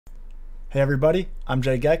Hey everybody, I'm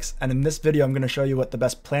JGeks, and in this video I'm going to show you what the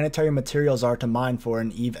best planetary materials are to mine for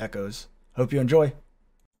in Eve Echoes. Hope you enjoy!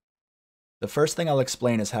 The first thing I'll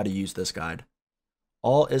explain is how to use this guide.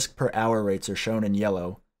 All ISK per hour rates are shown in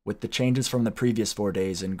yellow, with the changes from the previous 4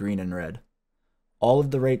 days in green and red. All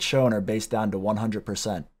of the rates shown are based down to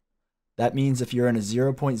 100%. That means if you're in a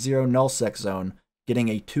 0.0 nullsec zone, getting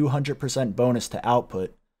a 200% bonus to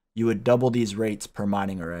output, you would double these rates per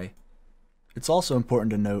mining array. It's also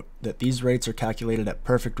important to note that these rates are calculated at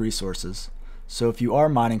perfect resources, so if you are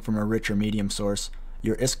mining from a rich or medium source,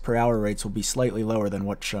 your ISK per hour rates will be slightly lower than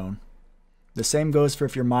what's shown. The same goes for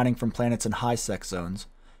if you're mining from planets in high sec zones.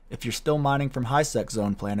 If you're still mining from high sec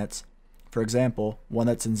zone planets, for example, one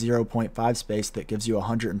that's in 0.5 space that gives you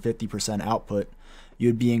 150% output,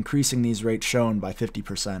 you'd be increasing these rates shown by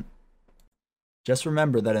 50%. Just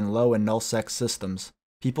remember that in low and null-sec systems,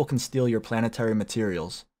 people can steal your planetary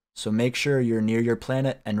materials, so make sure you're near your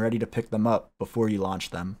planet and ready to pick them up before you launch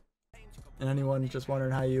them. And anyone just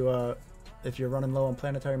wondering how you, if you're running low on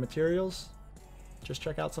planetary materials, just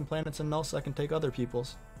check out some planets in nullsec and take other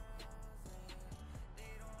people's.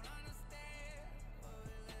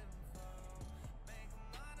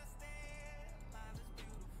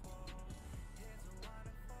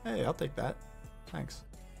 Hey, I'll take that. Thanks.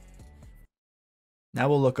 Now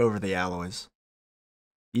we'll look over the alloys.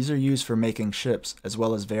 These are used for making ships, as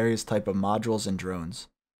well as various type of modules and drones.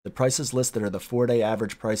 The prices listed are the 4-day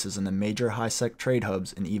average prices in the major high-sec trade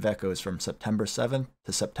hubs in Eve Echoes from September 7th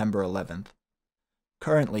to September 11th.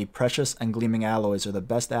 Currently, precious and gleaming alloys are the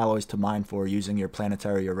best alloys to mine for using your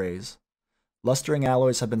planetary arrays. Lustering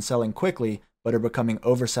alloys have been selling quickly, but are becoming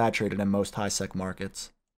oversaturated in most high-sec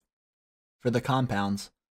markets. For the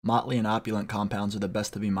compounds, motley and opulent compounds are the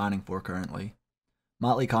best to be mining for currently.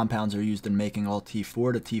 Motley compounds are used in making all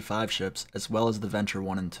T4 to T5 ships, as well as the Venture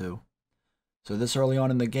 1 and 2. So this early on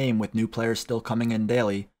in the game, with new players still coming in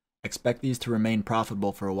daily, expect these to remain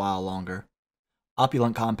profitable for a while longer.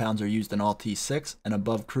 Opulent compounds are used in all T6 and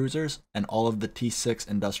above cruisers, and all of the T6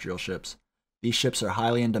 industrial ships. These ships are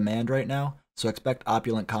highly in demand right now, so expect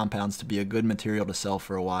opulent compounds to be a good material to sell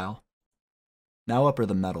for a while. Now up are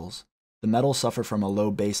the metals. The metals suffer from a low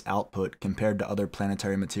base output compared to other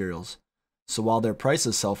planetary materials. So while their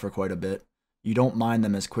prices sell for quite a bit, you don't mine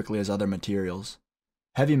them as quickly as other materials.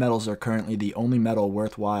 Heavy metals are currently the only metal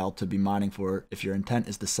worthwhile to be mining for if your intent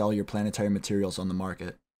is to sell your planetary materials on the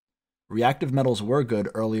market. Reactive metals were good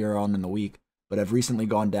earlier on in the week, but have recently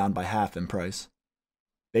gone down by half in price.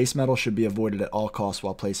 Base metals should be avoided at all costs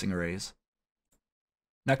while placing arrays.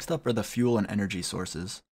 Next up are the fuel and energy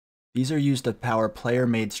sources. These are used to power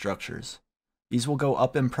player-made structures. These will go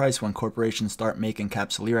up in price when corporations start making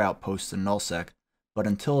capsuleer outposts in nullsec, but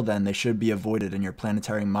until then they should be avoided in your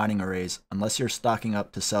planetary mining arrays unless you're stocking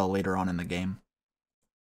up to sell later on in the game.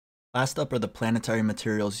 Last up are the planetary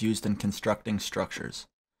materials used in constructing structures.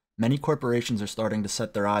 Many corporations are starting to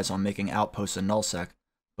set their eyes on making outposts in nullsec,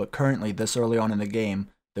 but currently this early on in the game,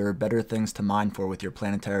 there are better things to mine for with your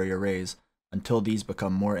planetary arrays until these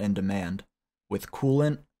become more in demand, with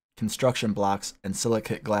coolant, construction blocks, and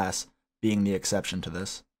silicate glass being the exception to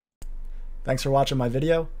this. Thanks for watching my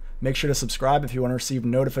video. Make sure to subscribe if you want to receive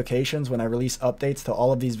notifications when I release updates to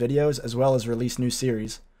all of these videos, as well as release new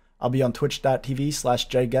series. I'll be on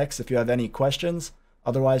twitch.tv/JGeks if you have any questions.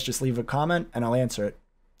 Otherwise, just leave a comment and I'll answer it.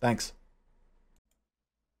 Thanks.